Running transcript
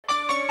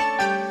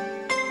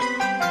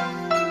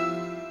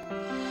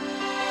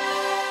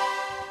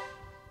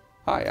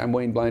Hi, I'm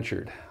Wayne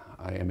Blanchard.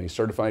 I am a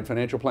certified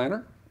financial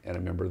planner and a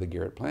member of the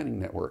Garrett Planning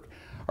Network.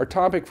 Our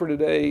topic for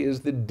today is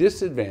the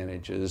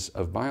disadvantages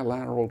of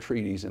bilateral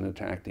treaties in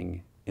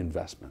attracting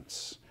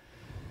investments.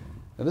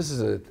 Now, this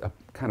is a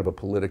kind of a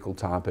political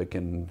topic,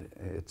 and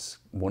it's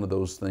one of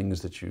those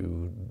things that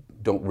you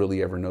don't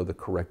really ever know the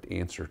correct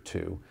answer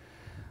to.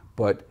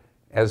 But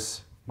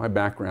as my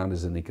background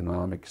is in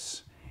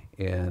economics,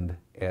 and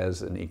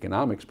as an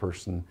economics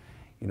person,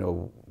 you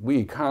know, we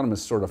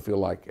economists sort of feel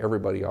like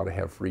everybody ought to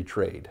have free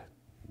trade,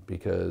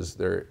 because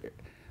the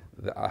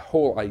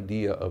whole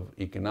idea of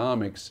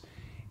economics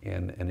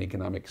and an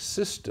economic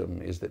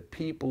system is that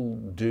people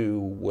do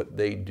what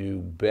they do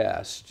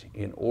best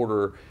in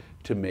order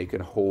to make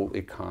a whole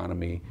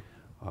economy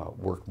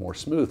work more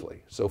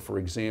smoothly. So for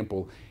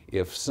example,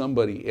 if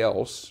somebody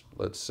else,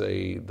 let's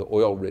say the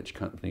oil-rich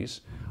companies,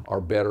 are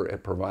better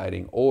at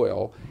providing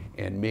oil,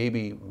 and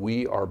maybe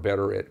we are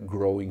better at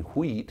growing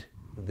wheat,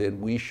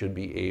 then we should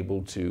be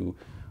able to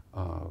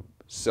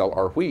sell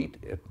our wheat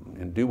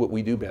and do what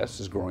we do best,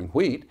 is growing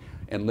wheat,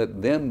 and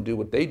let them do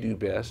what they do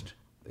best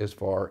as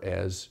far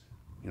as,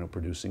 you know,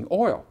 producing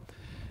oil.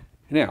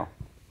 Now,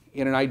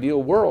 in an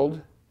ideal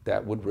world,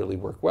 that would really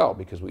work well,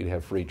 because we'd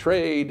have free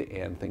trade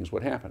and things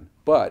would happen.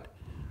 But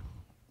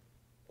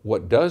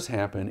what does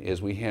happen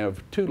is we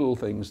have two little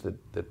things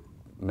that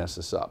mess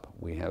us up.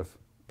 We have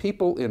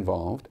people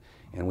involved,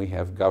 and we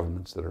have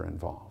governments that are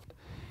involved.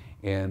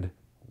 And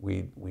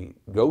we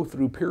go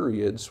through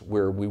periods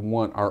where we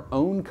want our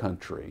own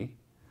country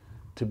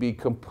to be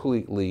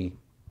completely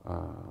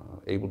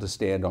able to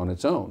stand on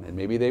its own. And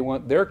maybe they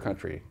want their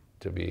country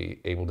to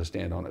be able to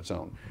stand on its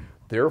own.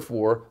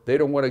 Therefore, they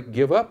don't want to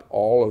give up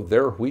all of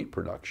their wheat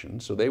production,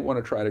 so they want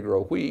to try to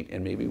grow wheat,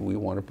 and maybe we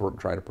want to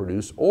try to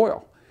produce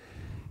oil,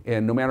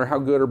 and no matter how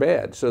good or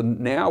bad. So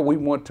now we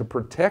want to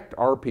protect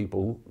our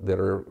people that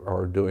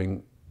are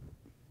doing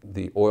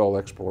the oil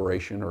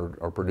exploration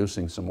or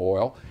producing some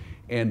oil,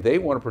 and they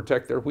want to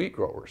protect their wheat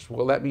growers.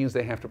 Well, that means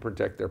they have to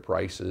protect their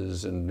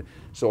prices, and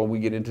so we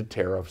get into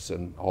tariffs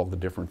and all the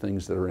different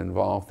things that are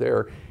involved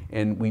there,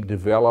 and we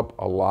develop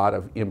a lot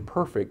of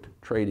imperfect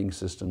trading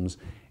systems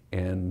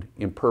and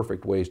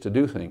imperfect ways to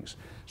do things.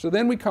 So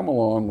then we come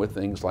along with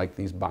things like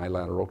these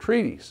bilateral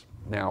treaties.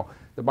 Now,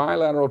 the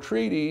bilateral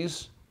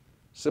treaties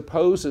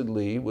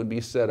supposedly would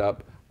be set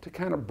up to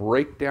kind of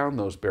break down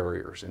those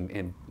barriers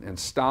and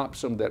stop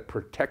some of that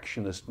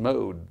protectionist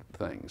mode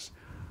things.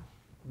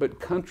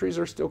 But countries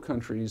are still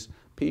countries,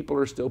 people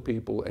are still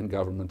people, and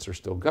governments are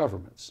still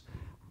governments.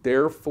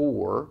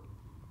 Therefore,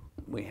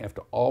 we have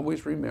to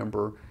always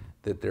remember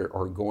that there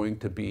are going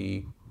to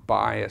be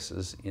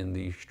biases in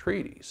these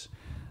treaties.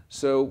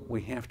 So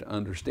we have to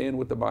understand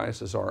what the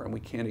biases are, and we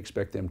can't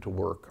expect them to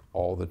work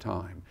all the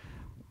time.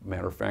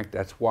 Matter of fact,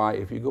 that's why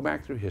if you go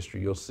back through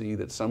history, you'll see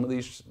that some of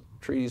these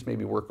treaties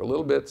maybe work a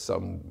little bit,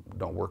 some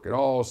don't work at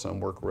all, some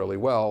work really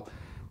well,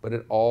 but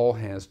it all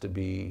has to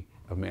be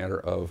a matter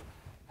of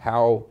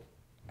how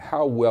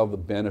well the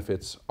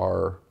benefits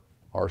are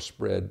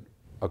spread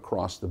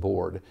across the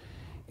board.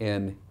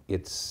 And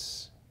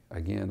it's,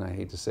 again, I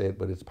hate to say it,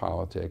 but it's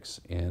politics,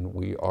 and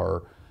we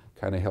are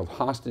kind of held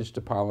hostage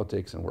to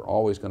politics, and we're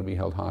always going to be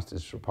held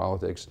hostage to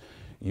politics.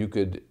 You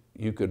could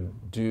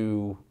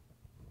do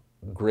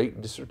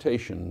great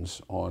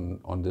dissertations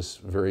on this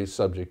very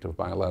subject of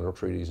bilateral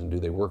treaties, and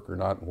do they work or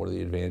not, and what are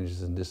the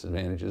advantages and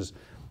disadvantages.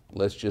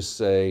 Let's just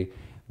say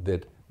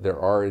that there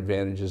are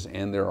advantages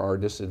and there are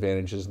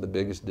disadvantages. The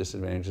biggest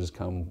disadvantages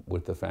come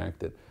with the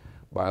fact that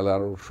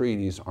bilateral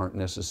treaties aren't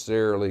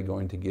necessarily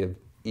going to give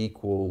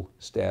equal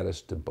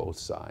status to both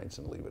sides,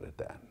 and leave it at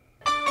that.